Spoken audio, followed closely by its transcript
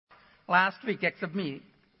last week except me.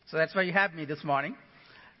 So that's why you have me this morning.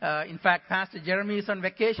 In fact, Pastor Jeremy is on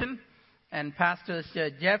vacation, and Pastors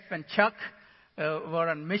Jeff and Chuck were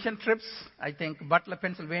on mission trips, I think Butler,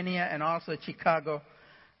 Pennsylvania, and also Chicago.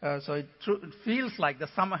 So it feels like the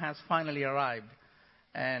summer has finally arrived,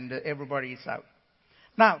 and everybody is out.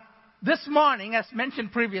 Now, this morning, as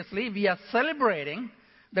mentioned previously, we are celebrating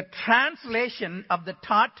the translation of the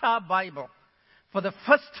Tata Bible. For the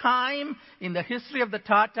first time in the history of the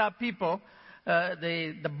Tata people,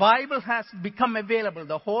 the Bible has become available,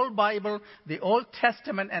 the whole Bible, the Old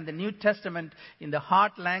Testament and the New Testament, in the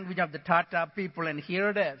heart language of the Tata people, and here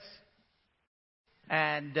it is.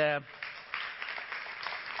 And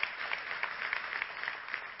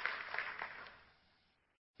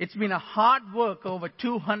it's been a hard work over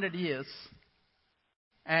 200 years,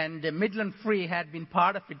 and Midland Free had been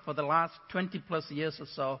part of it for the last 20 plus years or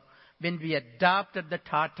so when we adopted the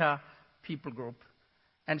Tata people group.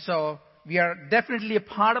 And so we are definitely a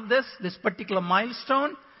part of this particular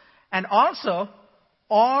milestone. And also,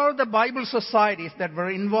 all the Bible societies that were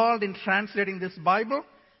involved in translating this Bible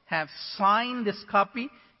have signed this copy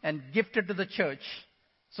and gifted to the church.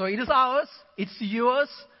 So it is ours, it's yours.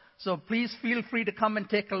 So please feel free to come and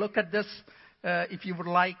take a look at this if you would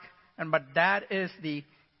like. But that is the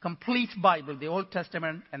complete Bible, the Old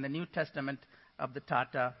Testament and the New Testament of the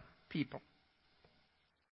Tata people.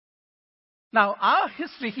 Now, our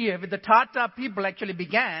history here with the Tata people actually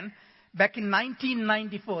began back in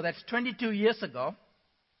 1994. That's 22 years ago,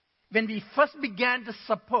 when we first began to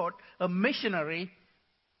support a missionary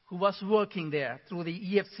who was working there through the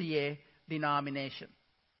EFCA denomination.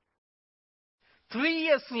 3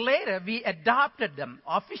 years later, we adopted them,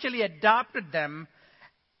 officially adopted them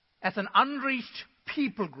as an unreached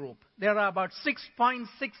people group. There are about 6.6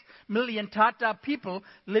 million Tata people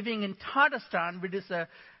living in Tatarstan, which is an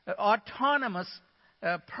autonomous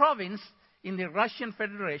province in the Russian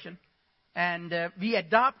Federation. And we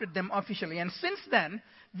adopted them officially. And since then,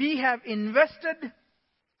 we have invested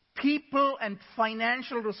people and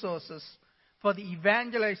financial resources for the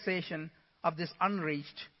evangelization of this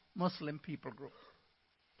unreached Muslim people group.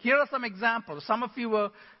 Here are some examples. Some of you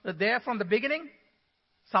were there from the beginning.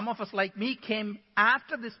 Some of us, like me, came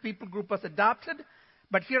after this people group was adopted.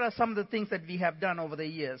 But here are some of the things that we have done over the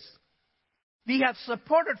years. We have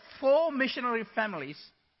supported 4 missionary families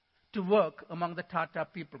to work among the Tata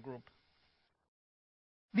people group.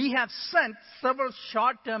 We have sent several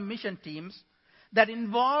short-term mission teams that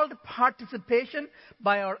involved participation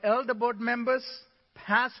by our elder board members,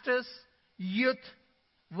 pastors, youth,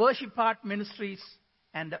 worship art ministries,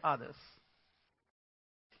 and others.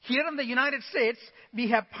 Here in the United States, we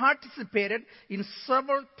have participated in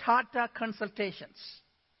several Tata consultations.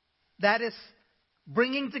 That is,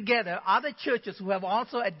 bringing together other churches who have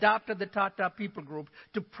also adopted the Tata people group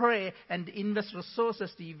to pray and invest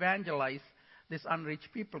resources to evangelize this unreached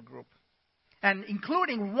people group. And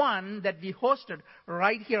including one that we hosted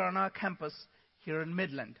right here on our campus here in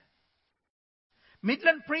Midland.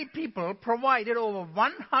 Midland Free people provided over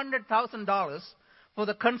 $100,000 for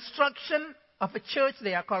the construction of a church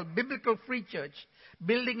there called Biblical Free Church,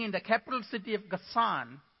 building in the capital city of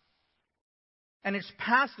Gasan. And its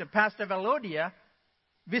pastor, Pastor Valodia,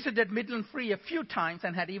 visited Midland Free a few times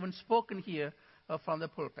and had even spoken here from the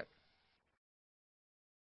pulpit.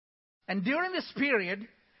 And during this period,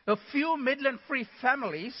 a few Midland Free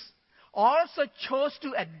families also chose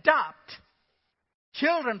to adopt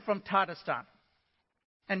children from Tatarstan.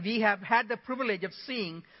 And we have had the privilege of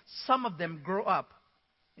seeing some of them grow up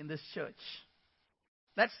in this church.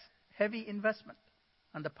 That's heavy investment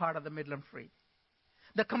on the part of the Midland Free.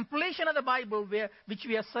 The completion of the Bible, which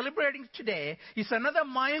we are celebrating today, is another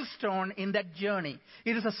milestone in that journey.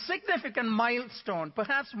 It is a significant milestone,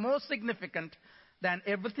 perhaps more significant than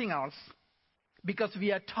everything else, because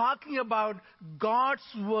we are talking about God's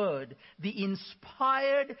Word, the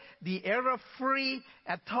inspired, the error-free,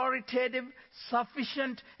 authoritative,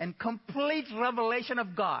 sufficient, and complete revelation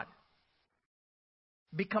of God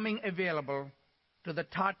becoming available to the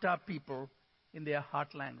Tata people in their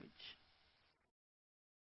heart language.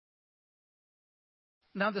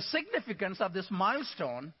 Now, the significance of this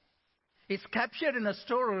milestone is captured in a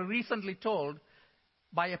story recently told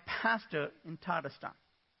by a pastor in Tatarstan.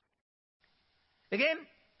 Again,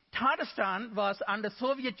 Tatarstan was under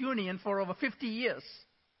Soviet Union for over 50 years.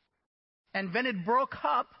 And when it broke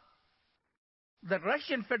up, the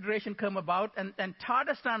Russian Federation came about, and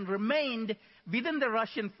Tatarstan remained within the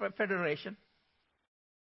Russian Federation.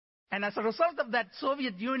 And as a result of that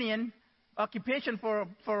Soviet Union occupation for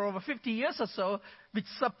over 50 years or so, which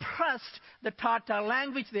suppressed the Tata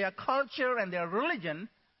language, their culture, and their religion,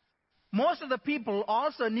 most of the people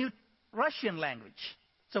also knew Russian language.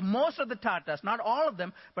 So most of the Tatars, not all of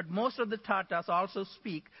them, but most of the Tatars also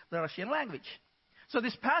speak the Russian language. So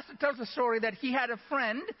this pastor tells a story that he had a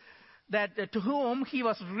friend to whom he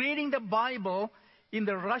was reading the Bible in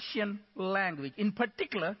the Russian language, in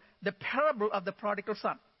particular, the parable of the prodigal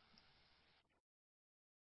son.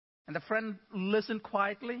 And the friend listened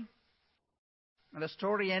quietly, and the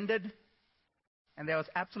story ended, and there was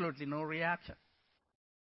absolutely no reaction.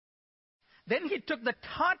 Then he took the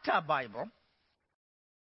Tatar Bible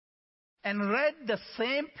and read the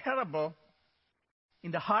same parable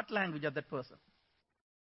in the heart language of that person.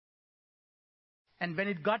 And when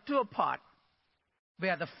it got to a part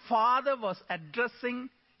where the father was addressing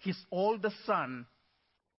his oldest son,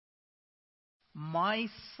 my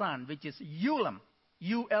son, which is Ulam,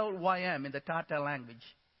 U-L-Y-M in the Tatar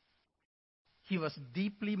language, he was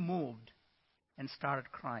deeply moved and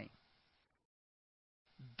started crying.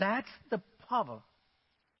 That's the power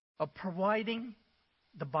of providing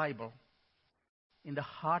the Bible in the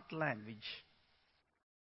heart language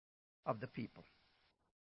of the people.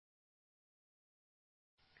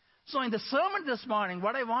 So in the sermon this morning,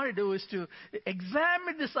 what I want to do is to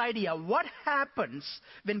examine this idea. What happens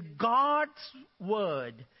when God's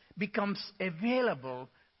word becomes available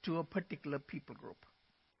to a particular people group?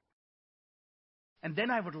 And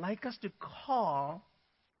then I would like us to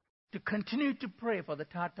continue to pray for the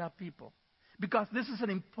Tatar people, because this is an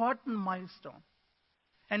important milestone.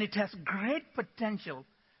 And it has great potential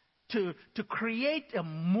to create a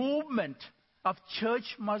movement of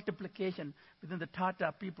church multiplication within the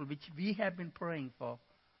Tatar people, which we have been praying for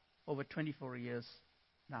over 24 years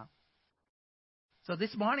now. So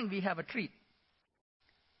this morning we have a treat.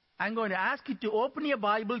 I'm going to ask you to open your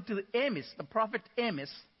Bible to Amos, the prophet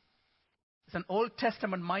Amos. It's an Old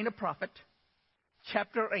Testament minor prophet,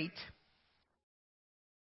 chapter 8.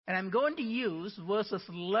 And I'm going to use verses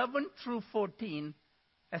 11 through 14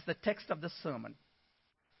 as the text of the sermon.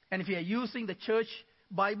 And if you are using the church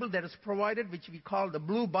Bible that is provided, which we call the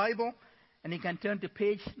Blue Bible, and you can turn to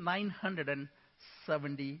page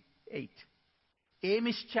 978.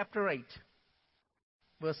 Amos chapter 8,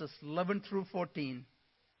 verses 11 through 14,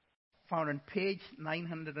 found on page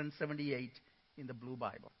 978 in the Blue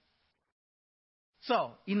Bible.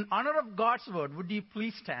 So, in honor of God's word, would you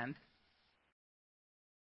please stand?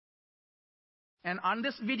 And on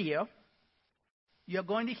this video, you're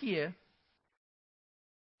going to hear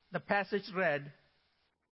the passage read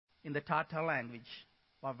in the Tatar language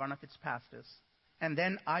by one of its pastors. And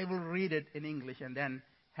then I will read it in English and then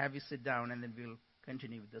have you sit down, and then we'll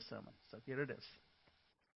continue with the sermon. So here it is.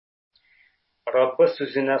 Rabbi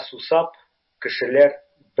sözüne susap, kişiler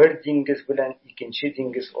bir dingiz bilen ikinci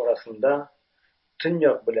dingiz orasında,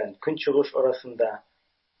 tünyak bilen künçüğüş orasında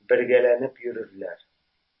birgelenip yürürler.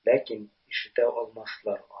 Lakin işite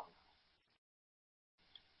olmazlar onu.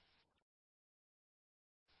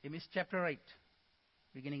 Amos chapter 8,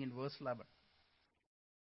 beginning in verse 11.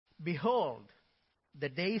 Behold, the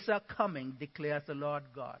days are coming, declares the Lord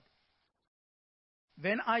God,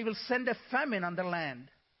 when I will send a famine on the land,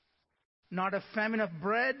 not a famine of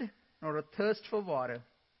bread, nor a thirst for water,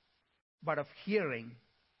 but of hearing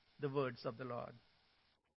the words of the Lord.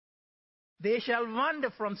 They shall wander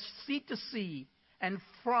from sea to sea, and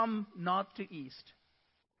from north to east.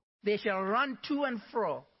 They shall run to and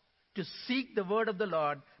fro to seek the word of the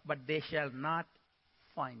Lord, but they shall not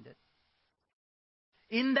find it.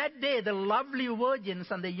 In that day the lovely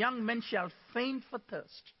virgins and the young men shall faint for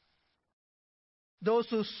thirst. Those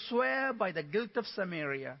who swear by the guilt of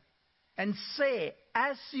Samaria, and say,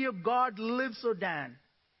 as your God lives, O Dan,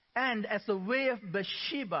 and as the way of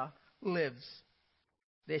Bathsheba lives,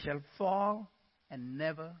 they shall fall and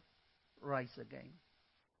never rise again.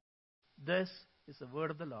 This is the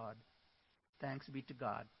word of the Lord. Thanks be to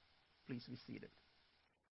God. Please be seated.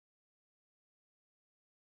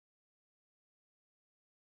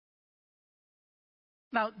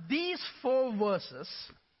 Now, these 4 verses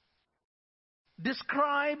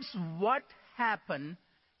describes what happened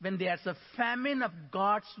when there's a famine of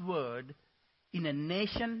God's word in a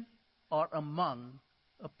nation or among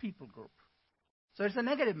a people group. So it's a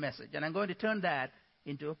negative message, and I'm going to turn that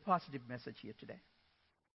into a positive message here today.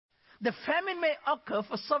 The famine may occur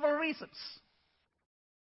for several reasons.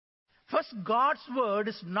 First, God's word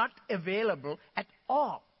is not available at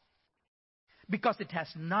all because it has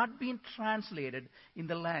not been translated in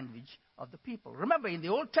the language of the people. Remember, in the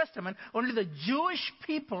Old Testament, only the Jewish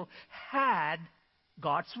people had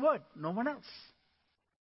God's word, no one else.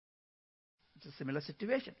 It's a similar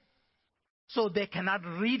situation. So they cannot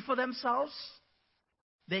read for themselves.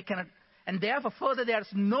 They cannot, and therefore further there's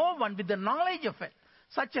no one with the knowledge of it,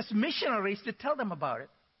 such as missionaries, to tell them about it.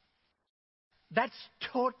 That's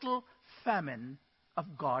total famine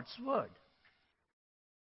of God's word.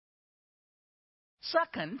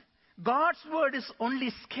 Second, God's word is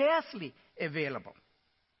only scarcely available.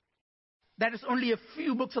 That is, only a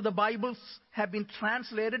few books of the Bible have been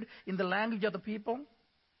translated in the language of the people.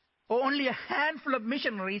 Or only a handful of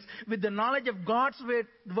missionaries with the knowledge of God's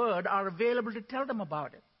word are available to tell them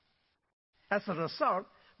about it. As a result,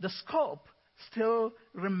 the scope still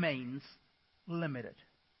remains limited.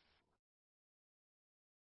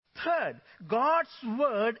 Third, God's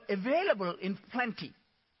word available in plenty.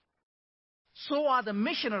 So are the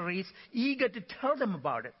missionaries eager to tell them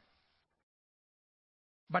about it.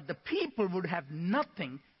 But the people would have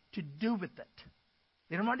nothing to do with it.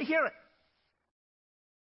 They don't want to hear it.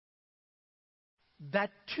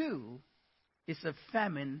 That too is a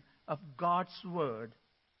famine of God's word,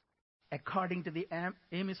 according to the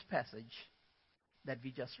Amos passage that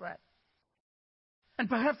we just read. And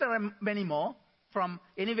perhaps there are many more, from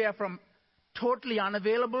anywhere from totally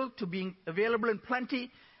unavailable to being available in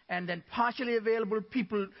plenty, and then partially available.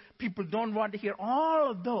 People don't want to hear.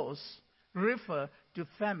 All of those refer to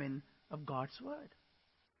famine of God's word.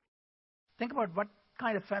 Think about what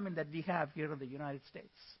kind of famine that we have here in the United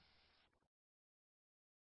States.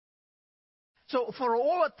 So for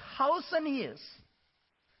over 1,000 years,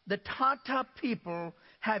 the Tata people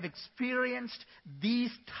have experienced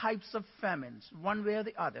these types of famines, one way or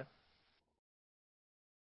the other.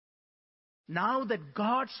 Now that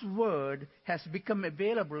God's word has become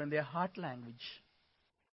available in their heart language,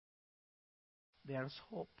 there is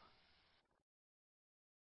hope.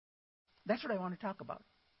 That's what I want to talk about.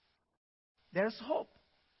 There is hope.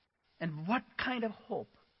 And what kind of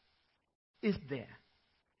hope is there?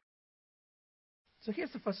 So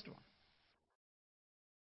here's the first one.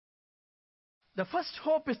 The first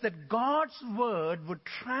hope is that God's word would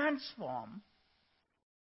transform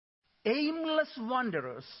aimless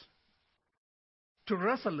wanderers to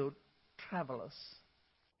resolute travelers.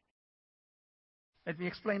 Let me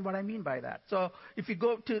explain what I mean by that. So if you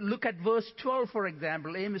go to look at verse 12, for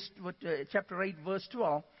example, Amos chapter 8, verse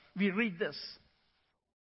 12, we read this.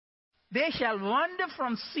 They shall wander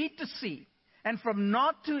from sea to sea, and from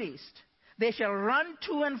north to east. They shall run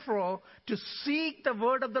to and fro to seek the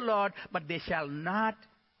word of the Lord, but they shall not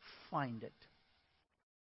find it.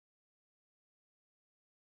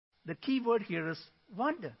 The key word here is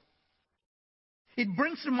wander. It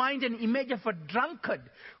brings to mind an image of a drunkard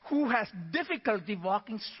who has difficulty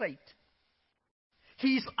walking straight.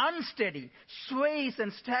 He is unsteady, sways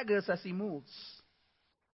and staggers as he moves.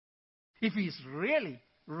 If he is really,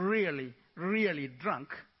 really, really drunk,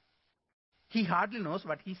 he hardly knows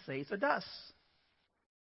what he says or does.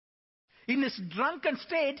 In his drunken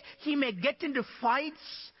state, he may get into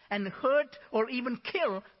fights and hurt or even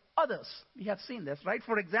kill others. We have seen this, right?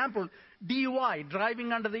 For example, DUI,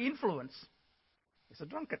 driving under the influence. He's a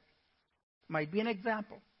drunkard. Might be an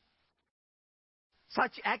example.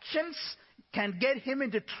 Such actions can get him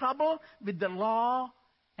into trouble with the law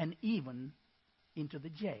and even into the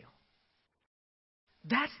jail.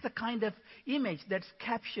 That's the kind of image that's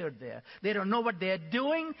captured there. They don't know what they're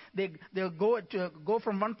doing. They'll go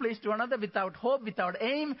from one place to another without hope, without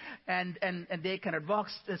aim, and they cannot walk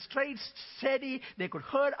straight, steady. They could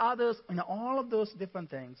hurt others, all of those different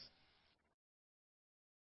things.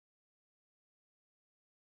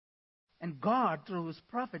 And God, through his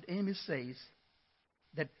prophet Amos, says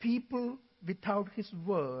that people without his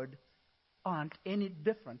word aren't any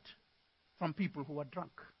different from people who are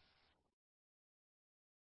drunk.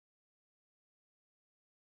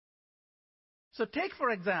 So take,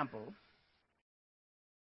 for example,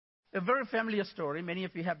 a very familiar story. Many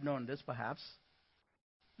of you have known this, perhaps.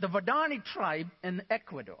 The Waodani tribe in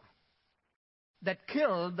Ecuador that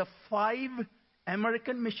killed the 5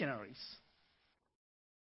 American missionaries.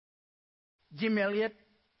 Jim Elliot,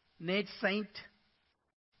 Nate Saint,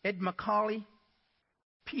 Ed McCauley,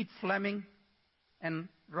 Pete Fleming, and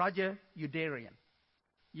Roger Youderian.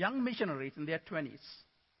 Young missionaries in their 20s.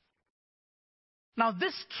 Now,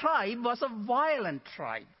 this tribe was a violent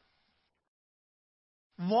tribe.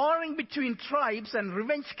 Warring between tribes and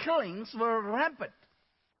revenge killings were rampant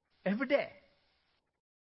every day.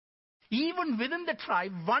 Even within the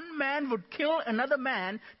tribe, one man would kill another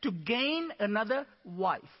man to gain another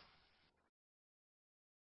wife.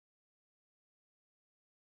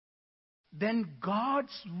 Then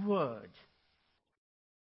God's word,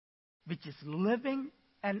 which is living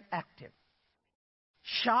and active,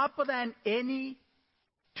 sharper than any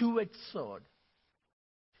two-edged sword,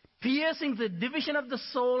 piercing the division of the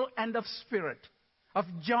soul and of spirit, of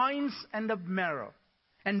joints and of marrow,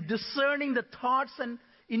 and discerning the thoughts and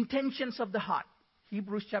intentions of the heart.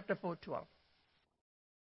 Hebrews chapter 4:12.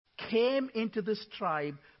 came into this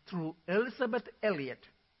tribe through Elizabeth Elliot,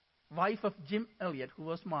 wife of Jim Elliot, who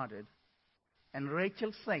was martyred, and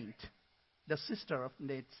Rachel Saint, the sister of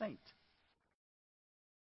Nate Saint.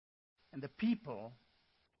 And the people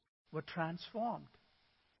were transformed,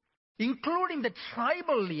 including the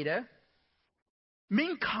tribal leader,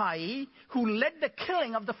 Minkai, who led the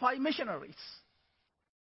killing of the 5 missionaries.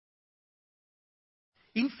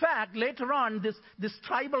 In fact, later on, this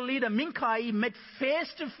tribal leader, Minkai, met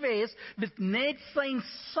face to face with Nate Saint's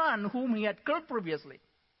son, whom he had killed previously.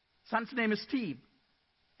 Son's name is Steve,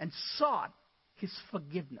 and sought his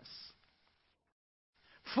forgiveness.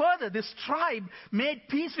 Further, this tribe made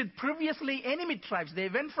peace with previously enemy tribes. They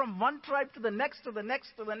went from one tribe to the next, to the next,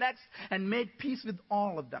 to the next, and made peace with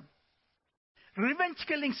all of them. Revenge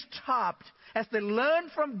killing stopped as they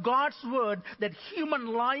learned from God's word that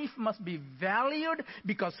human life must be valued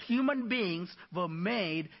because human beings were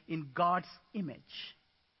made in God's image.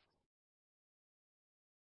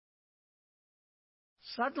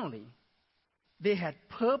 Suddenly, they had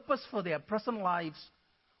purpose for their present lives,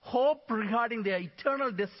 hope regarding their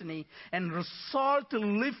eternal destiny, and resolve to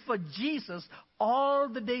live for Jesus all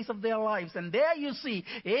the days of their lives. And there you see,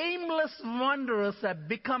 aimless wanderers have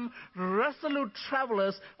become resolute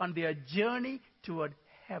travelers on their journey toward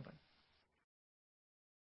heaven.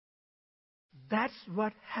 That's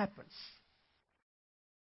what happens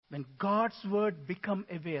when God's word becomes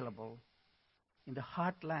available in the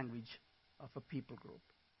heart language of a people group.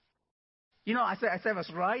 You know, as I was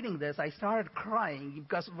writing this, I started crying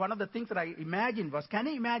because one of the things that I imagined was, can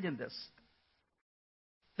you imagine this?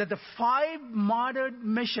 That the 5 martyred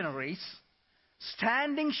missionaries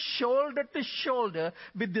standing shoulder to shoulder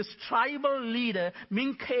with this tribal leader,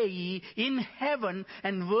 Minkai, in heaven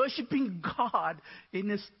and worshiping God in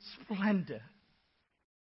his splendor.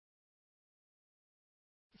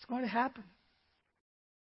 It's going to happen.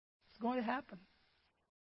 It's going to happen.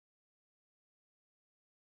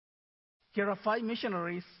 Here are 5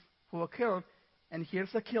 missionaries who were killed, and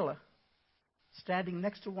here's a killer standing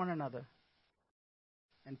next to one another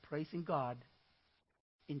and praising God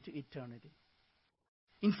into eternity.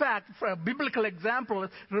 In fact, for a biblical example,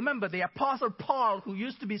 remember the Apostle Paul, who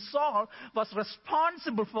used to be Saul, was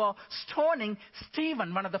responsible for stoning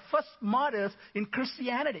Stephen, one of the first martyrs in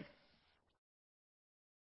Christianity.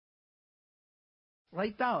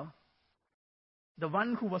 Right now, the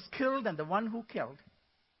one who was killed and the one who killed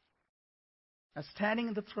are standing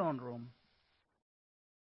in the throne room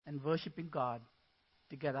and worshiping God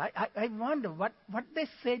together. I wonder what they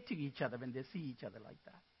say to each other when they see each other like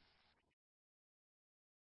that.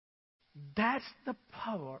 That's the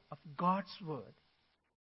power of God's word.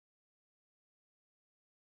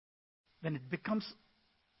 When it becomes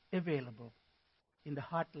available in the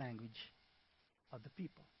heart language of the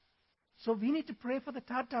people. So we need to pray for the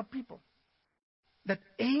Tata people, that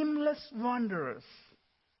aimless wanderers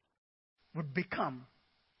would become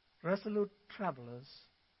resolute travelers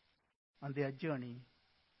on their journey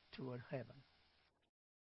toward heaven.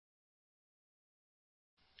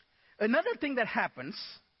 Another thing that happens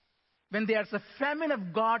when there's a famine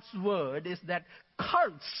of God's word is that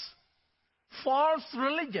cults, false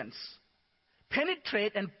religions,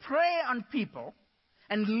 penetrate and prey on people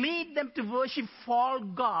and lead them to worship false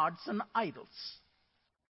gods and idols.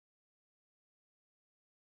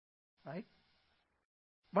 Right?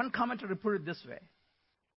 One commentator put it this way: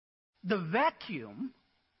 the vacuum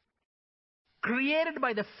created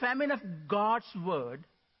by the famine of God's word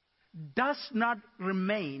does not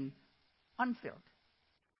remain unfilled.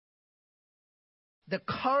 The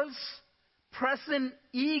cults press in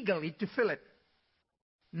eagerly to fill it,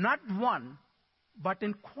 not one, but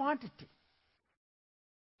in quantity.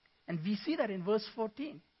 And we see that in verse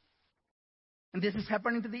 14. And this is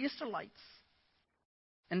happening to the Israelites.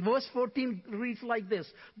 And verse 14 reads like this: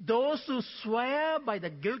 those who swear by the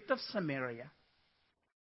guilt of Samaria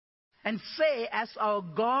and say, as our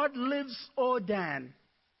God lives, O Dan,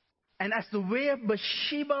 and as the way of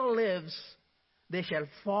Bathsheba lives, they shall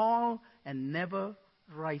fall and never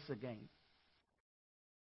rise again.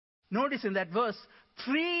 Notice in that verse,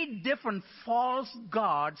 3 different false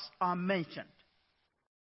gods are mentioned.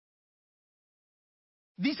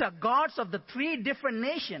 These are gods of the 3 different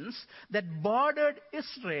nations that bordered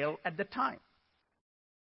Israel at the time.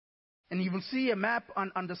 And you will see a map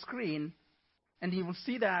on the screen, and you will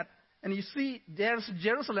see that, and you see there's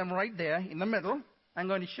Jerusalem right there in the middle. I'm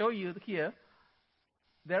going to show you here.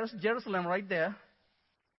 There's Jerusalem right there.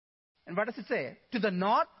 And what does it say? To the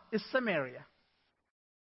north is Samaria.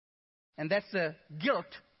 And that's the guilt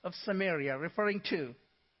of Samaria, referring to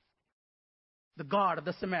the god of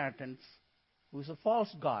the Samaritans, who is a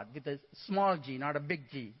false god with a small g, not a big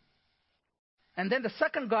G. And then the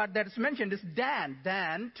second god that is mentioned is Dan.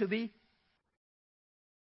 Dan to the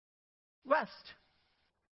west.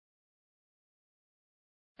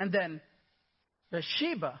 And then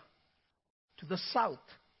Beersheba to the south,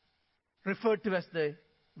 referred to as the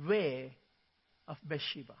way of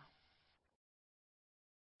Beersheba.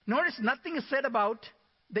 Notice nothing is said about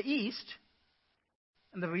the east.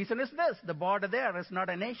 And the reason is this: the border there is not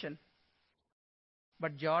a nation,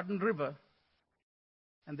 but Jordan River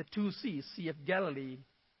and the two seas, Sea of Galilee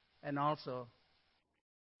and also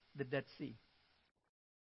the Dead Sea.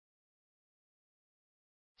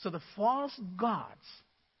 So the false gods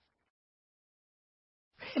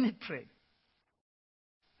penetrate,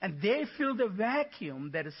 and they fill the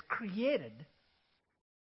vacuum that is created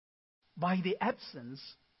by the absence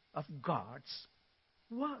of God's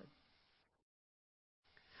word.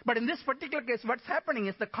 But in this particular case, what's happening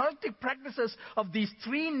is the cultic practices of these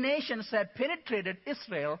three nations have penetrated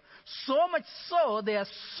Israel, so much so they are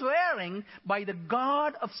swearing by the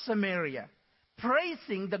god of Samaria,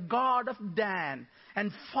 praising the god of Dan,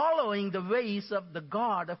 and following the ways of the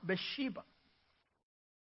god of Beersheba.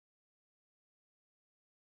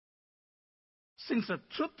 Since the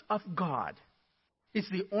truth of God is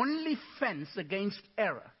the only fence against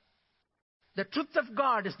error, the truth of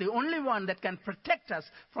God is the only one that can protect us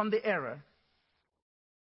from the error.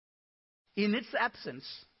 In its absence,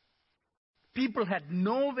 people had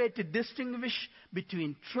no way to distinguish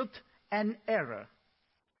between truth and error.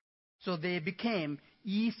 So they became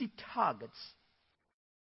easy targets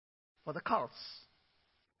for the cults,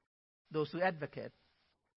 those who advocate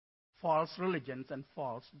false religions and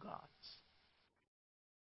false gods.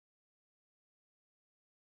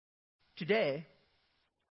 Today,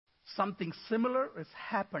 something similar is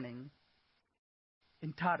happening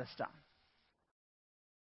in Tatarstan.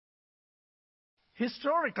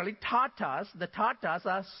 Historically, the Tatars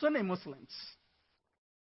are Sunni Muslims.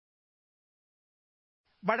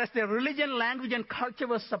 But as their religion, language, and culture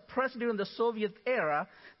was suppressed during the Soviet era,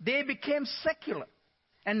 they became secular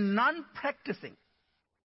and non-practicing.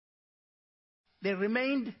 They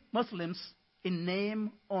remained Muslims in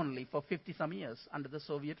name only for 50-some years under the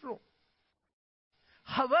Soviet rule.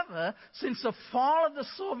 However, since the fall of the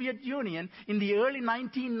Soviet Union in the early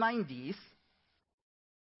 1990s,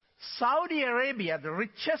 Saudi Arabia, the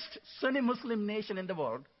richest Sunni Muslim nation in the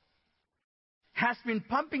world, has been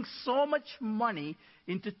pumping so much money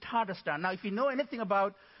into Tatarstan. Now, if you know anything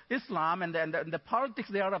about Islam and the politics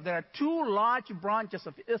thereof, there are two large branches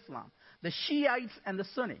of Islam, the Shiites and the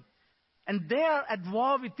Sunni. And they are at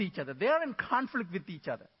war with each other. They are in conflict with each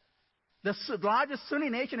other. The largest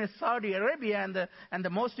Sunni nation is Saudi Arabia, and the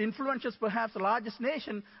most influential, perhaps the largest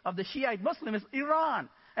nation of the Shiite Muslim is Iran.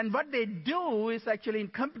 And what they do is actually in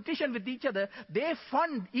competition with each other, they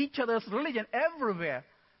fund each other's religion everywhere.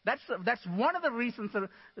 That's one of the reasons,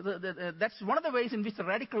 that's one of the ways in which the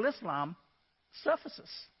radical Islam surfaces.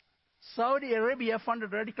 Saudi Arabia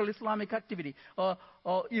funded radical Islamic activity, or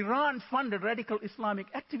Iran funded radical Islamic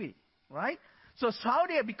activity, right? So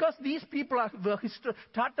Saudi, because these people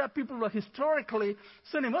Tatar people were historically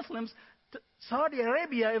Sunni Muslims, Saudi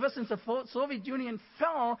Arabia, ever since the Soviet Union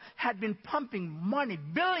fell, had been pumping money,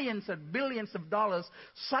 billions and billions of dollars,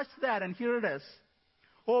 such that, and here it is,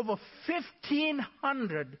 over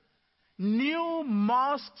 1,500 new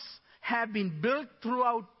mosques have been built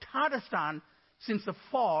throughout Tatarstan since the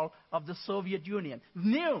fall of the Soviet Union.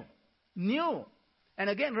 New. And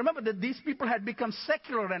again, remember that these people had become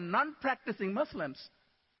secular and non-practicing Muslims.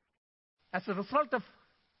 As a result of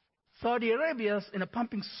Saudi Arabia's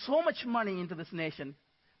pumping so much money into this nation,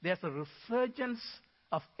 there's a resurgence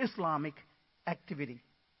of Islamic activity.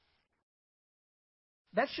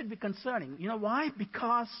 That should be concerning. You know why?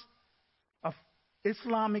 Because of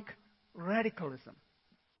Islamic radicalism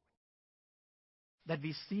that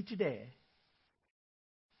we see today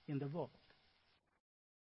in the world.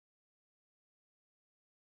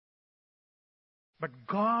 But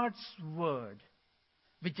God's word,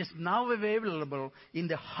 which is now available in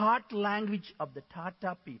the heart language of the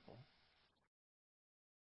Tata people,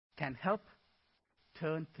 can help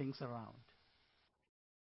turn things around.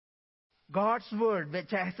 God's word,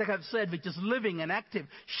 which, as I have said, which is living and active,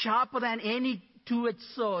 sharper than any two-edged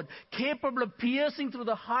sword, capable of piercing through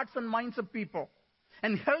the hearts and minds of people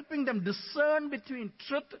and helping them discern between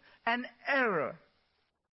truth and error,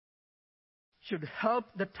 should help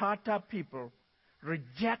the Tata people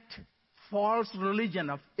reject false religion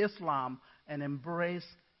of Islam and embrace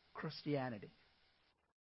Christianity.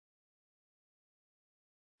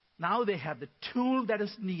 Now they have the tool that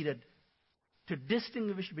is needed to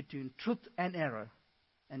distinguish between truth and error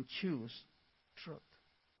and choose truth.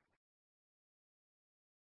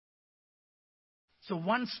 So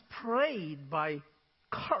once preyed by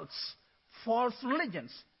cults, false religions,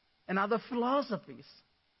 and other philosophies,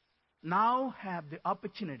 now have the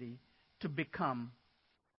opportunity to become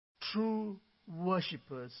true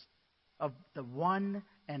worshippers of the one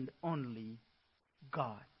and only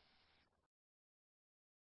God.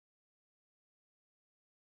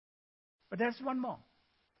 But there's one more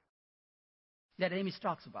that Amos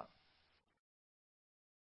talks about.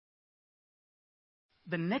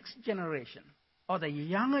 The next generation, or the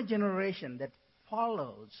younger generation that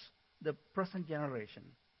follows the present generation,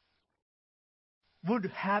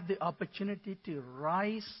 would have the opportunity to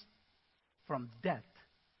rise from death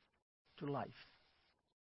to life.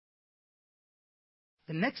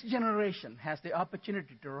 The next generation has the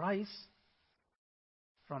opportunity to rise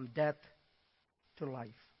from death to life.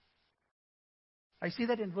 I see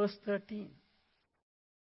that in verse 13.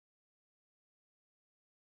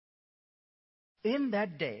 In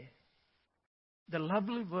that day, the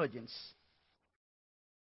lovely virgins,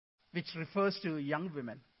 which refers to young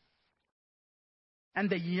women, and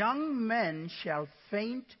the young men shall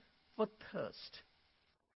faint for thirst.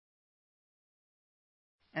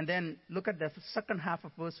 And then look at the second half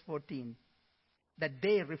of verse 14. That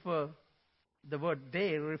the word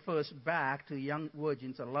they refers back to young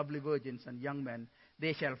virgins or lovely virgins and young men.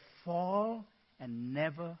 They shall fall and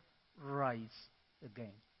never rise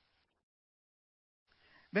again.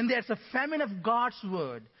 When there's a famine of God's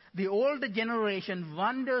word, the older generation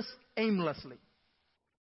wanders aimlessly.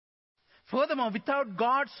 Furthermore, without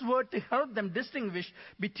God's word to help them distinguish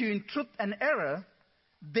between truth and error,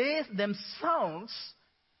 they themselves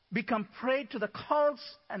become prey to the cults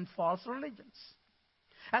and false religions.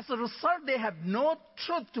 As a result, they have no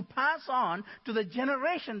truth to pass on to the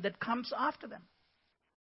generation that comes after them.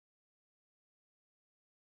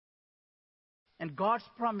 And God's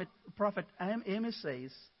prophet Amos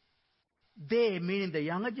says, they, meaning the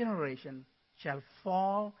younger generation, shall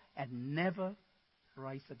fall and never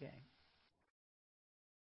rise again.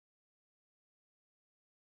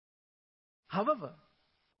 However,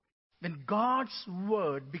 when God's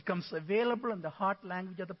word becomes available in the heart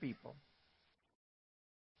language of the people,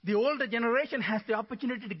 the older generation has the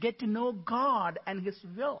opportunity to get to know God and His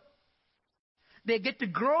will. They get to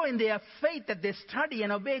grow in their faith that they study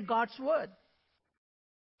and obey God's word.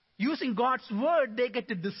 Using God's word, they get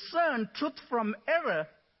to discern truth from error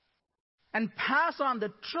and pass on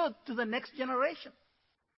the truth to the next generation,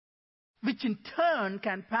 which in turn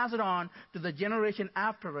can pass it on to the generation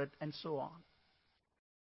after it, and so on.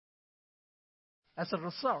 As a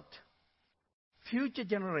result, future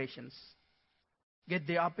generations get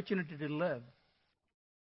the opportunity to live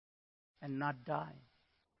and not die.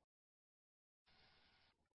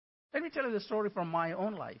 Let me tell you the story from my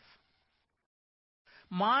own life.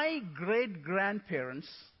 My great-grandparents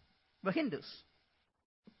were Hindus.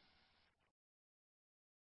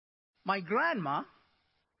 My grandma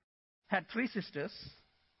had 3 sisters.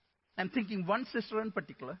 I'm thinking one sister in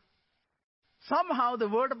particular. Somehow the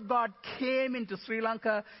word of God came into Sri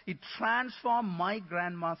Lanka. It transformed my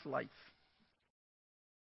grandma's life.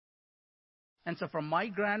 And so from my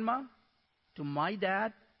grandma to my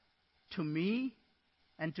dad to me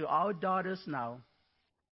and to our daughters now,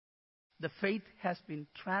 the faith has been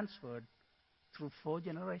transferred through 4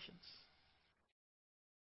 generations.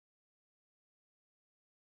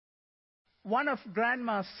 One of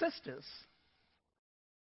grandma's sisters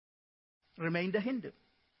remained a Hindu.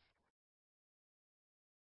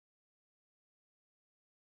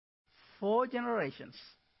 4 generations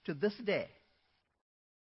to this day,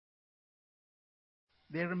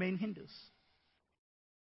 they remain Hindus.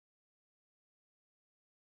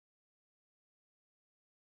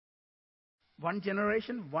 One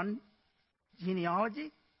generation, one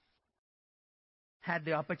genealogy had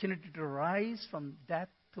the opportunity to rise from death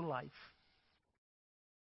to life.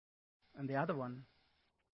 And the other one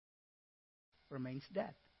remains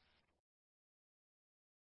dead.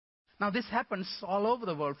 Now, this happens all over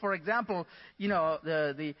the world. For example,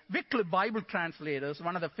 the Wycliffe Bible Translators,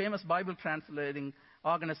 one of the famous Bible translating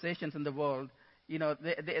organizations in the world,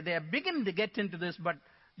 they are beginning to get into this, but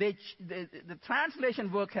the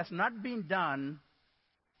translation work has not been done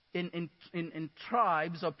in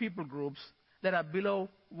tribes or people groups that are below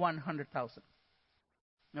 100,000.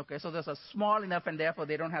 Okay, so those are small enough, and therefore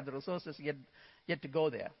they don't have the resources yet to go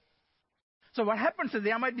there. So what happens is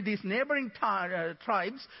there might be these neighboring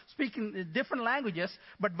tribes speaking different languages,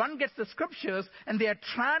 but one gets the scriptures and they are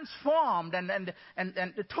transformed and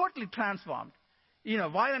totally transformed.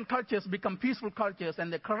 Violent cultures become peaceful cultures,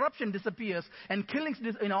 and the corruption disappears, and killings,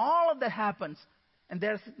 all of that happens. And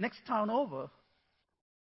there's next town over,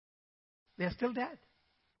 they're still dead.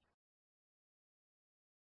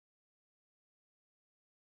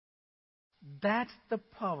 That's the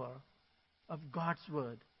power of God's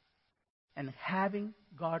Word and having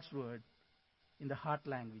God's Word in the heart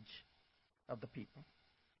language of the people.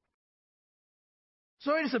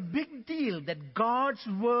 So it is a big deal that God's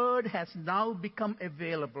Word has now become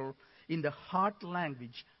available in the heart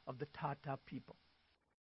language of the Tata people.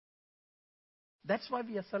 That's why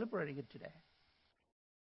we are celebrating it today.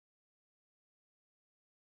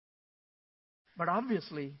 But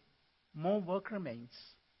obviously, more work remains,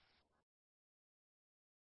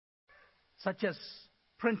 such as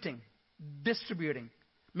printing, distributing,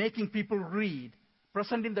 making people read,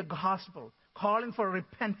 presenting the gospel, calling for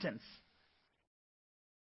repentance,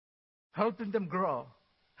 helping them grow,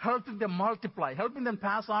 helping them multiply, helping them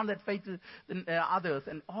pass on that faith to others,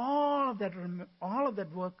 and all of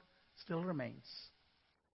that work still remains.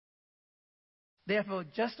 Therefore,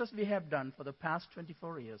 just as we have done for the past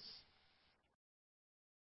 24 years,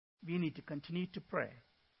 we need to continue to pray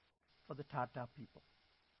for the Tata people.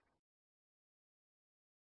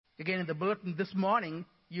 Again, in the bulletin this morning,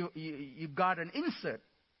 you got an insert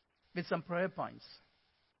with some prayer points.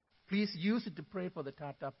 Please use it to pray for the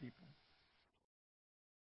Tata people.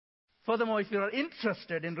 Furthermore, if you are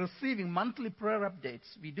interested in receiving monthly prayer updates,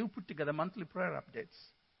 we do put together monthly prayer updates.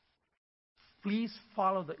 Please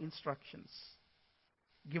follow the instructions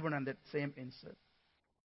given on that same insert.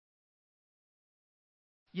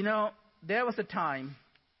 You know, there was a time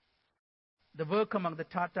the work among the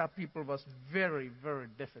Tata people was very, very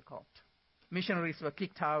difficult. Missionaries were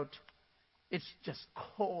kicked out. It's just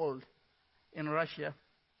cold in Russia.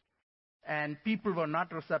 And people were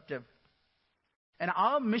not receptive. And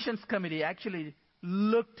our missions committee actually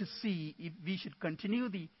looked to see if we should continue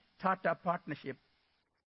the Tata partnership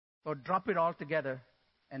or drop it altogether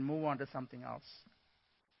and move on to something else.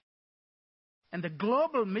 And the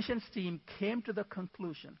global missions team came to the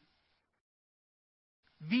conclusion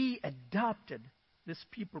we adopted this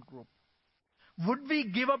people group. Would we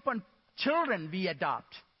give up on children we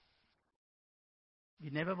adopt?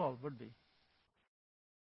 We never will, would we?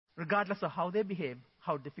 Regardless of how they behave,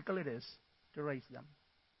 how difficult it is to raise them.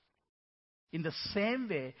 In the same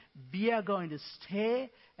way, we are going to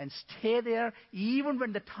stay there even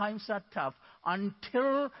when the times are tough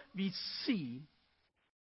until we see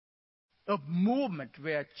a movement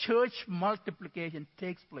where church multiplication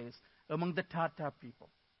takes place among the Tata people.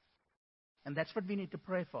 And that's what we need to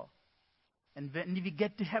pray for. And when we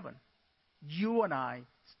get to heaven, you and I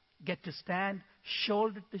get to stand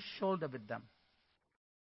shoulder to shoulder with them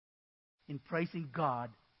in praising God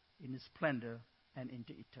in His splendor and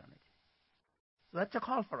into eternity. So that's a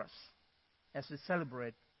call for us as we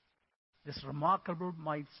celebrate this remarkable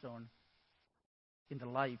milestone in the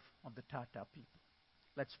life of the Tata people.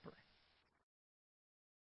 Let's pray.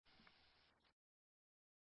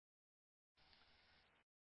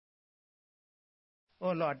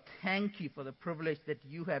 Oh Lord, thank you for the privilege that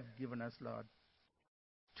you have given us, Lord,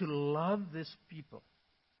 to love this people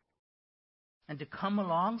and to come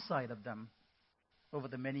alongside of them over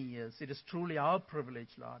the many years. It is truly our privilege,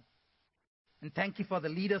 Lord. And thank you for the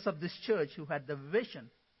leaders of this church who had the vision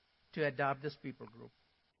to adopt this people group.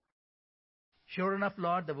 Sure enough,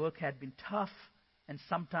 Lord, the work had been tough and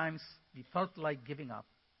sometimes we felt like giving up.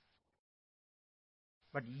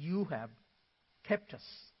 But you have kept us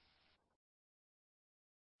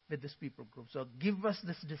with this people group. So give us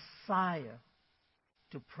this desire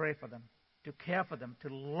to pray for them, to care for them,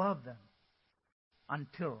 to love them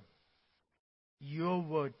until your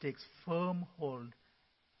word takes firm hold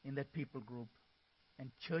in that people group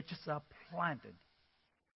and churches are planted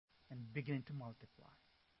and beginning to multiply.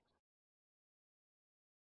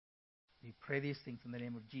 We pray these things in the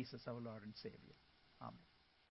name of Jesus, our Lord and Savior. Amen.